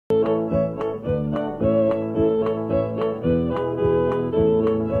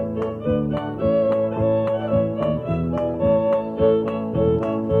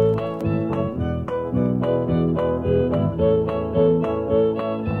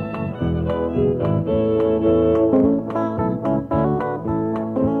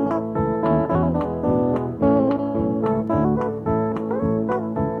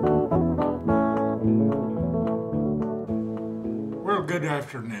Well, good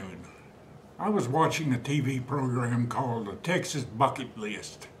afternoon. I was watching a TV program called The Texas Bucket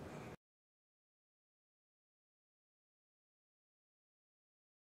List.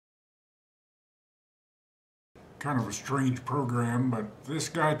 Kind of a strange program, but this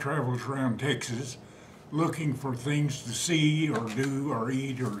guy travels around Texas looking for things to see or do or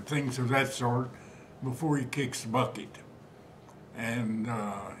eat or things of that sort before he kicks the bucket. And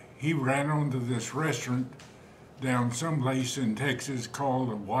he ran onto this restaurant down someplace in Texas called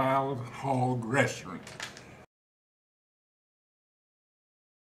the Wild Hog Restaurant.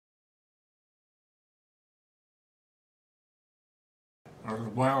 Or the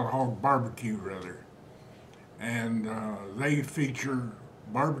Wild Hog Barbecue, rather. And they feature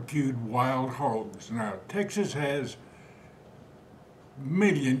barbecued wild hogs. Now, Texas has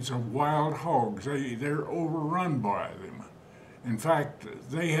millions of wild hogs. They're overrun by them. In fact,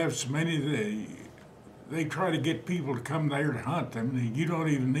 they have so many they try to get people to come there to hunt them. You don't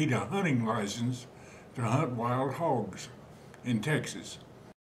even need a hunting license to hunt wild hogs in Texas.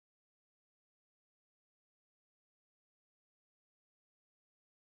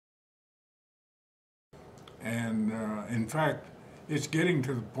 And in fact, it's getting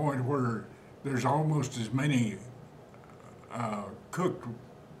to the point where there's almost as many cooked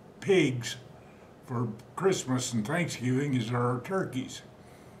pigs for Christmas and Thanksgiving as there are turkeys.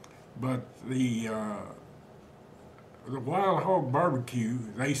 But the Wild Hog Barbecue,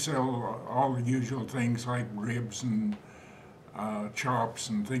 they sell all the usual things like ribs and chops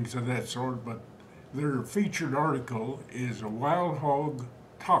and things of that sort, but their featured article is a Wild Hog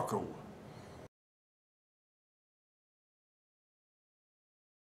Taco.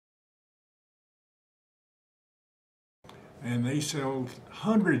 And they sell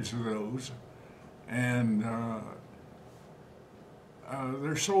hundreds of those, and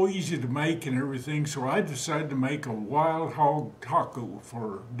they're so easy to make and everything, so I decided to make a Wild Hog Taco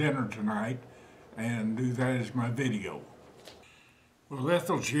for dinner tonight and do that as my video. Well,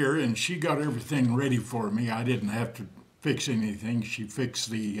 Ethel's here and she got everything ready for me. I didn't have to fix anything. She fixed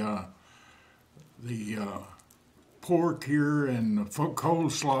the pork here and the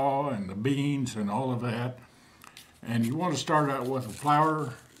coleslaw and the beans and all of that. And you want to start out with a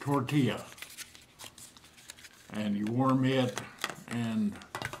flour tortilla. And you warm it, and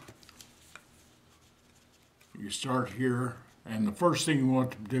you start here. And the first thing you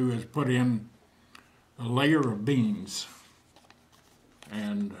want to do is put in a layer of beans.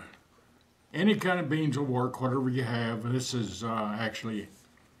 And any kind of beans will work, whatever you have. This is actually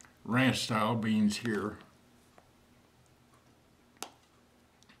ranch style beans here.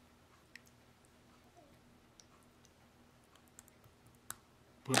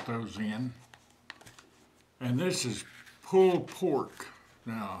 Put those in. And this is pulled pork.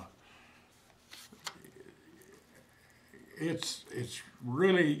 Now, it's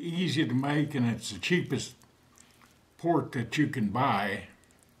really easy to make, and it's the cheapest pork that you can buy.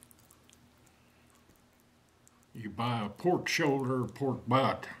 You buy a pork shoulder, pork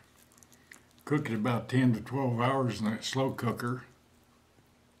butt, cook it about 10 to 12 hours in a slow cooker,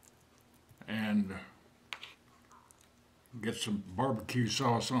 and get some barbecue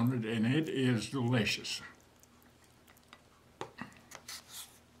sauce on it, and it is delicious.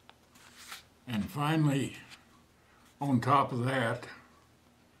 And finally, on top of that,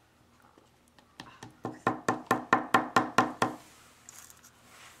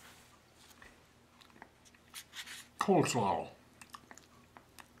 coleslaw.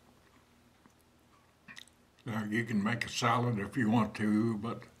 Now, you can make a salad if you want to,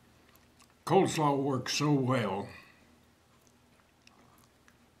 but coleslaw works so well.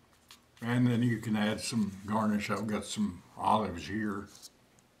 And then you can add some garnish. I've got some olives here.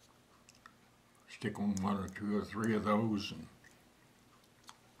 Stick on 1 or 2 or 3 of those.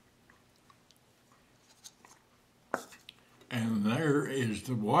 And there is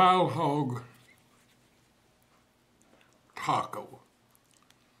the Wild Hog Taco.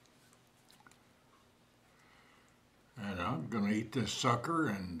 And I'm going to eat this sucker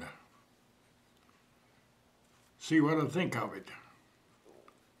and see what I think of it.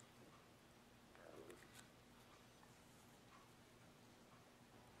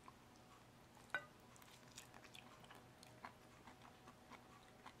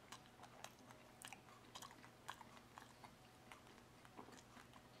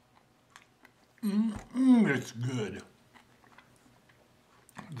 It's good.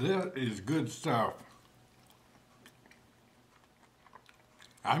 That is good stuff.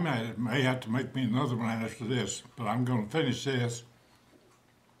 I may have to make me another one after this, but I'm going to finish this.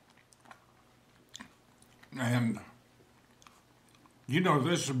 And, you know,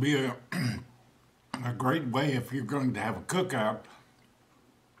 this would be a great way if you're going to have a cookout,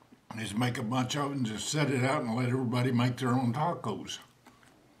 is make a bunch of them, just set it out and let everybody make their own tacos.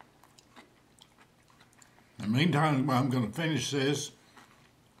 In the meantime, I'm going to finish this,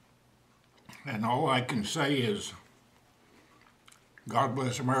 and all I can say is, God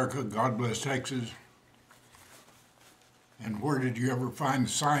bless America, God bless Texas. And where did you ever find a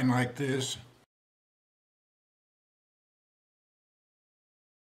sign like this?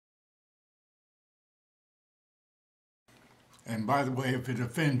 And by the way, if it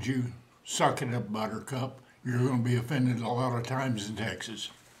offends you, suck it up, Buttercup. You're going to be offended a lot of times in Texas.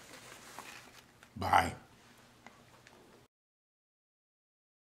 Bye.